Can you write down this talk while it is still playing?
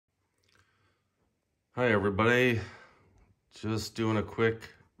Hi everybody, just doing a quick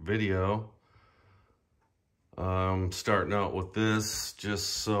video. I'm starting out with this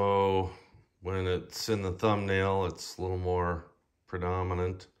just so when it's in the thumbnail it's a little more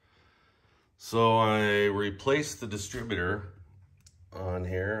predominant. So I replaced the distributor on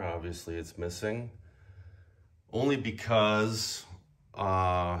here. Obviously it's missing, only because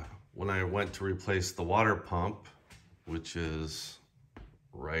when I went to replace the water pump, which is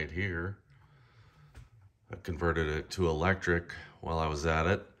right here, I converted it to electric while I was at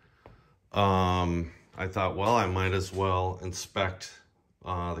it. I thought, well, I might as well inspect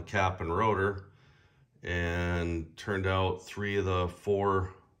the cap and rotor, and turned out 3 of the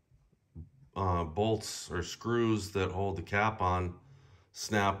 4 bolts or screws that hold the cap on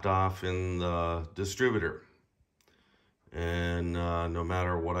snapped off in the distributor. And no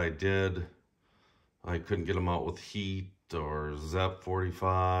matter what I did, I couldn't get them out with heat or ZEP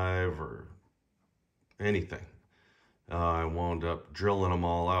 45 or anything. I wound up drilling them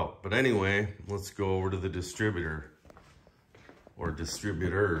all out. But anyway, let's go over to the distributor or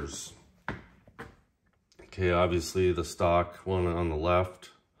distributors. Okay, obviously the stock one on the left,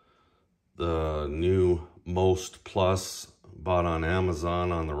 the new Most Plus bought on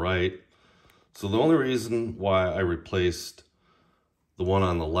Amazon on the right. So the only reason why I replaced the one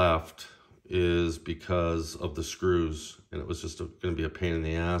on the left is because of the screws, and it was just going to be a pain in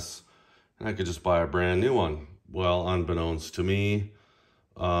the ass. And I could just buy a brand new one. Well, unbeknownst to me,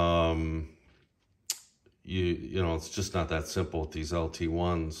 you know, it's just not that simple with these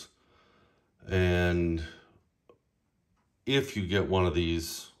LT1s. And if you get one of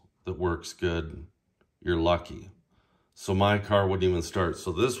these that works good, you're lucky. So my car wouldn't even start.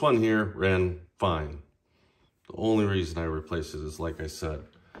 So this one here ran fine. The only reason I replaced it is like I said.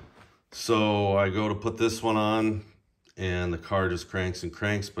 So I go to put this one on, and the car just cranks and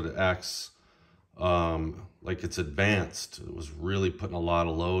cranks, but it acts like it's advanced. It was really putting a lot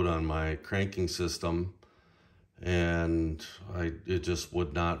of load on my cranking system, and it just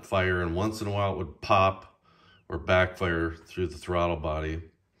would not fire, and once in a while it would pop or backfire through the throttle body.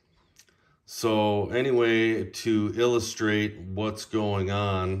 So anyway, to illustrate what's going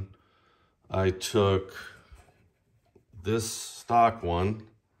on, I took this stock one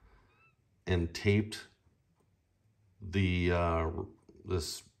and taped the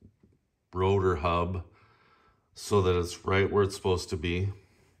this rotor hub so that it's right where it's supposed to be.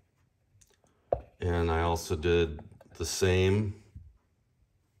 And I also did the same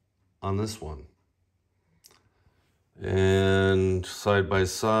on this one. And side by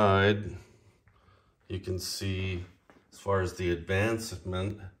side, you can see as far as the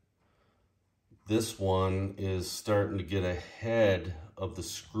advancement, this one is starting to get ahead of the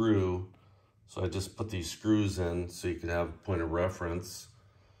screw. So I just put these screws in so you could have a point of reference.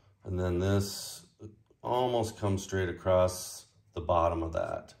 And then this almost comes straight across the bottom of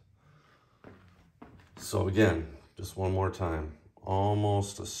that. So again, just one more time,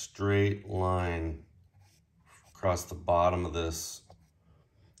 almost a straight line across the bottom of this.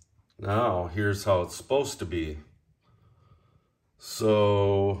 Now, here's how it's supposed to be.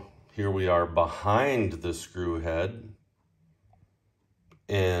 So here we are behind the screw head,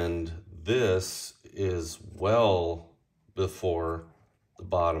 and this is well before the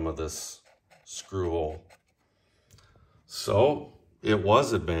bottom of this screw hole. So it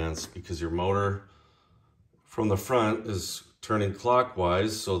was advanced because your motor from the front is turning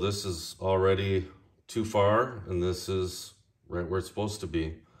clockwise. So this is already too far, and this is right where it's supposed to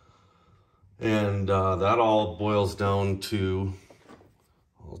be. And that all boils down to,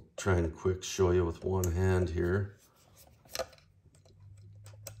 I'll try and quick show you with one hand here.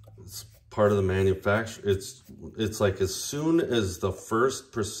 It's part of the manufacture. It's like as soon as the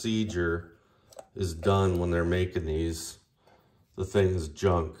first procedure is done when they're making these, the thing is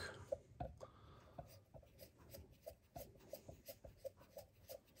junk.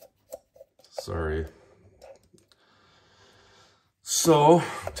 Sorry. So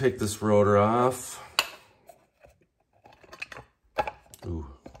take this rotor off. Ooh.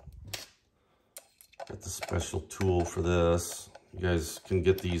 Got the special tool for this. You guys can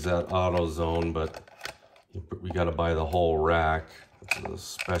get these at AutoZone, but we got to buy the whole rack. It's a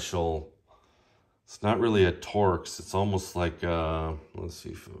special, it's not really a Torx. It's almost like, let's see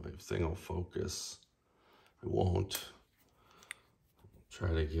if my thing will focus. It won't.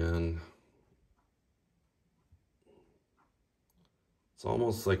 Try it again. It's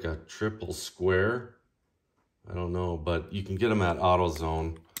almost like a triple square. I don't know, but you can get them at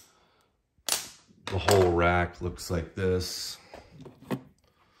AutoZone. The whole rack looks like this.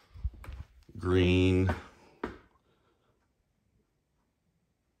 Green.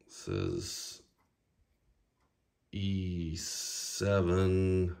 This is E7.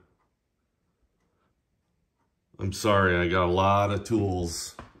 I'm sorry, I got a lot of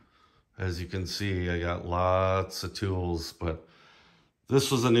tools. As you can see, I got lots of tools, but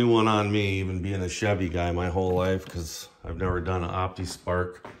this was a new one on me, even being a Chevy guy my whole life, because I've never done an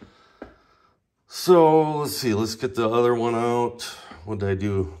Optispark. So let's see, let's get the other one out. What did I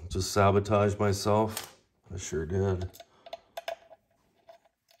do? Just sabotage myself? I sure did.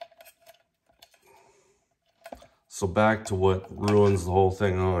 So back to what ruins the whole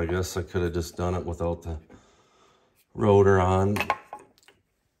thing. Oh, I guess I could have just done it without the rotor on.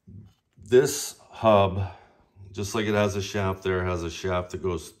 This hub, just like it has a shaft there, has a shaft that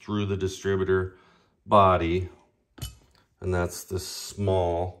goes through the distributor body. And that's this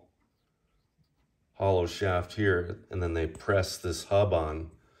small hollow shaft here. And then they press this hub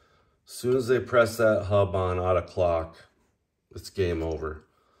on. As soon as they press that hub on out of clock, it's game over.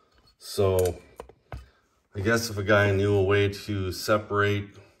 So I guess if a guy knew a way to separate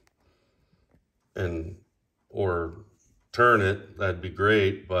or turn it, that'd be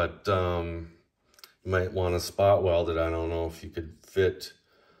great, but you might want to spot weld it. I don't know if you could fit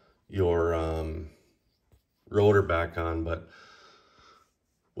your rotor back on, but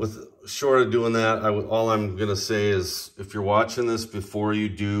short of doing that, all I'm gonna say is, if you're watching this before you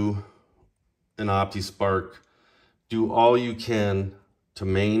do an Optispark, do all you can to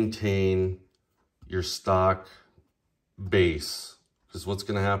maintain your stock base, because what's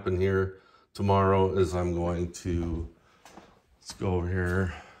going to happen here tomorrow is I'm going to, let's go over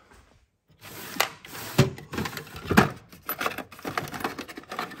here.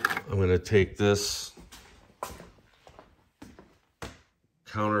 I'm going to take this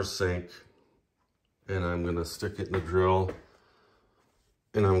countersink and I'm going to stick it in the drill,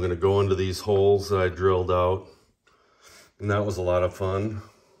 and I'm going to go into these holes that I drilled out, and that was a lot of fun.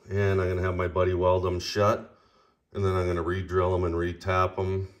 And I'm going to have my buddy weld them shut, and then I'm going to re-drill them and re-tap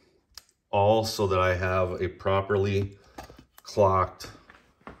them, all so that I have a properly clocked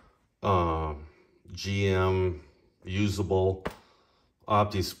GM usable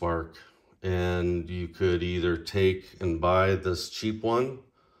Optispark. And you could either take and buy this cheap one.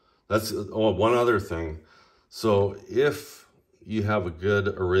 That's one other thing. So if you have a good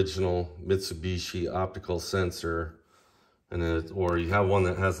original Mitsubishi optical sensor, or you have one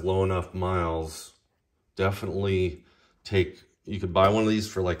that has low enough miles, definitely you could buy one of these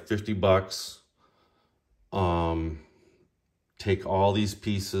for like 50 bucks. Take all these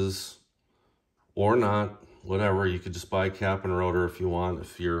pieces, or not, whatever. You could just buy cap and rotor if you want.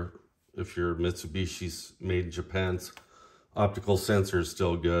 If your Mitsubishi's made in Japan's optical sensor is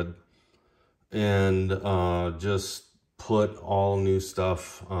still good. And just put all new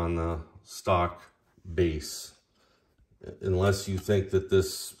stuff on the stock base. Unless you think that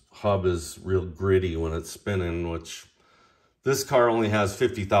this hub is real gritty when it's spinning, which this car only has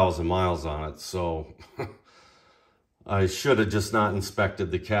 50,000 miles on it. So I should have just not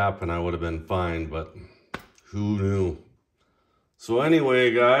inspected the cap and I would have been fine, but who knew? So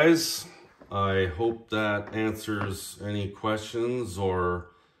anyway, guys, I hope that answers any questions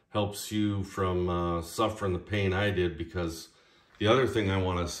or helps you from suffering the pain I did, because the other thing I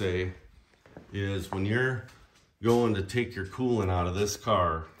want to say is, when you're going to take your coolant out of this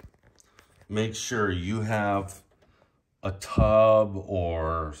car, make sure you have a tub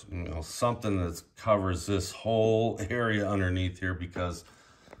or something that covers this whole area underneath here, because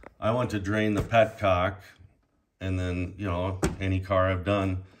I went to drain the petcock, and then any car I've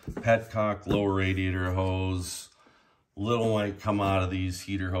done, petcock, lower radiator hose, little might come out of these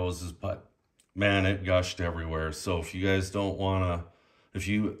heater hoses, but man, it gushed everywhere. So if you guys don't want to, if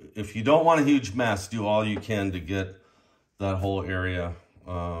you don't want a huge mess, do all you can to get that whole area,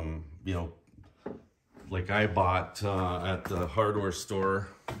 like I bought at the hardware store.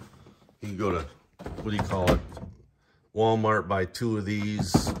 You can go to, what do you call it, Walmart, buy 2 of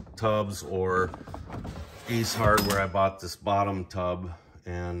these tubs, or Ace Hardware, I bought this bottom tub,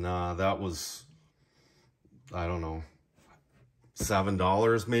 and that was, I don't know,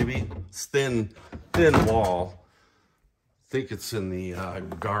 $7 maybe. It's thin wall. I think it's in the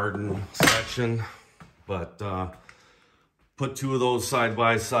garden section, but put 2 of those side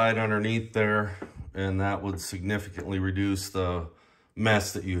by side underneath there, and that would significantly reduce the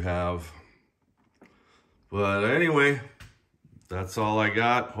mess that you have. But anyway, that's all I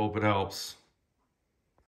got. Hope it helps.